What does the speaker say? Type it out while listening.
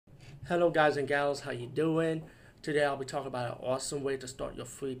Hello, guys and gals. How you doing? Today, I'll be talking about an awesome way to start your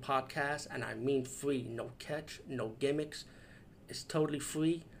free podcast, and I mean free. No catch, no gimmicks. It's totally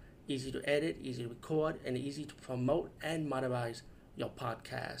free, easy to edit, easy to record, and easy to promote and monetize your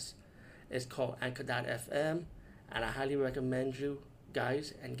podcast. It's called Anchor.fm, and I highly recommend you,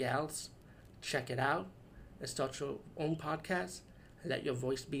 guys and gals, check it out and start your own podcast and let your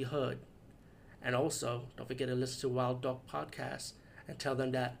voice be heard. And also, don't forget to listen to Wild Dog Podcast and tell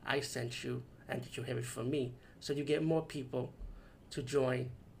them that I sent you and that you hear it from me. So you get more people to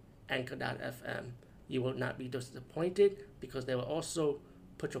join Anchor.fm. You will not be disappointed because they will also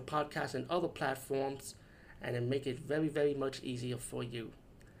put your podcast in other platforms and then make it very, very much easier for you.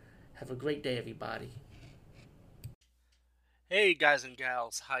 Have a great day, everybody. Hey guys and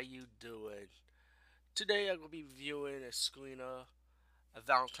gals, how you doing? Today I'm gonna be reviewing a screener, a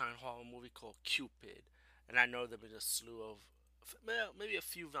Valentine horror movie called Cupid, and I know there've been a slew of, well, maybe a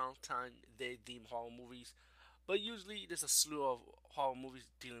few Valentine Day themed horror movies, but usually there's a slew of horror movies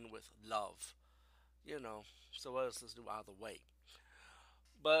dealing with love, you know. So what else let's do out of the way?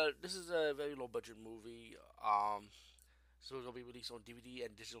 But this is a very low budget movie. So it's gonna be released on DVD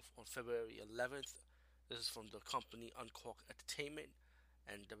and digital on February 11th. This is from the company Uncork Entertainment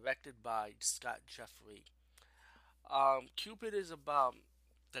and directed by Scott Jeffrey. Cupid is about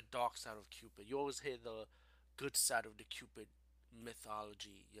the dark side of Cupid. You always hear the good side of the Cupid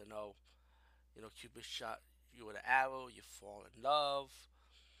mythology. Cupid shot you with an arrow, you fall in love.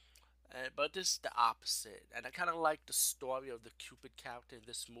 But this is the opposite, and I kind of like the story of the Cupid character in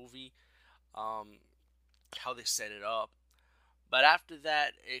this movie. Um, how they set it up. But after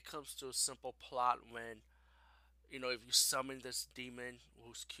that, it comes to a simple plot when if you summon this demon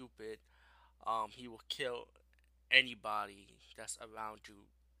who's Cupid, he will kill anybody that's around you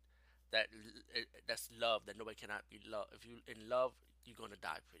that that's love that nobody cannot be loved. If you in love, you're gonna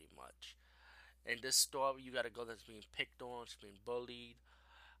die pretty much. In this story, you got a girl that's being picked on, she's being bullied,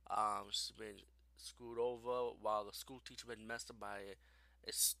 she's been screwed over while the school teacher been messed up by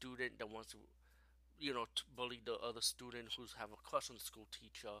a student that wants to to bully the other student who's have a crush on the school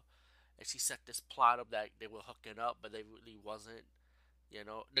teacher. And she set this plot up that they were hooking up, but they really wasn't.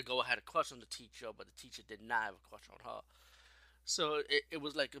 The girl had a crush on the teacher, but the teacher did not have a crush on her. So it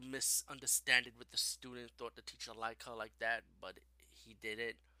was like a misunderstanding with the student. Thought the teacher liked her like that, but he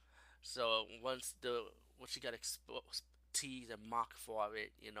didn't. So once she got exposed, teased and mocked for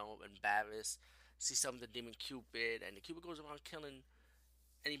it, embarrassed, she summoned the demon Cupid, and the Cupid goes around killing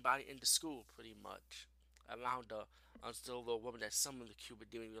anybody in the school pretty much around her until the woman that summoned the Cupid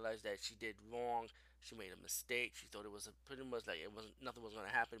demon realized that she did wrong. She made a mistake. She thought it was pretty much like it wasn't nothing was gonna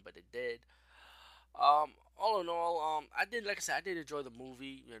happen, but it did. All in all, I did like I said, I did enjoy the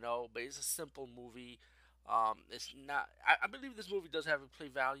movie, but it's a simple movie. It's not. I believe this movie does have a play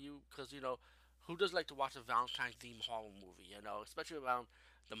value because who does like to watch a Valentine themed horror movie, especially around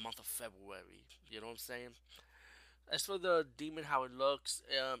the month of February. You know what I'm saying? As for the demon, how it looks,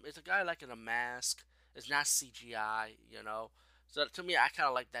 it's a guy like in a mask. It's not CGI, So to me, I kind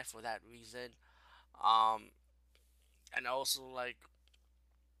of like that for that reason. Um, and also like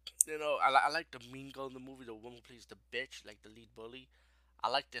I like the mean girl in the movie, the woman who plays the bitch, like the lead bully. I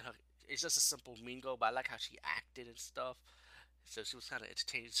liked it. It's just a simple mean girl, but I like how she acted and stuff. So she was kind of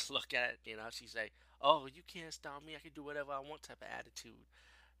entertaining to look at. She's like, "Oh, you can't stop me. I can do whatever I want." Type of attitude.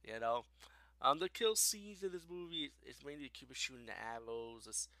 You know. The kill scenes in this movie is mainly Cupid shooting the arrows.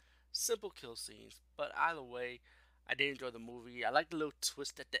 It's simple kill scenes, but either way, I did enjoy the movie. I like the little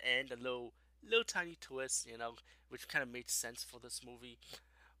twist at the end, a little tiny twist, which kind of made sense for this movie.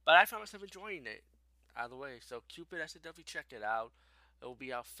 But I found myself enjoying it either way. So Cupid, I should definitely check it out. It will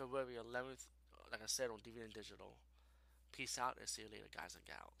be out February 11th, like I said, on DVD and digital. Peace out and see you later, guys and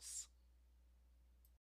gals.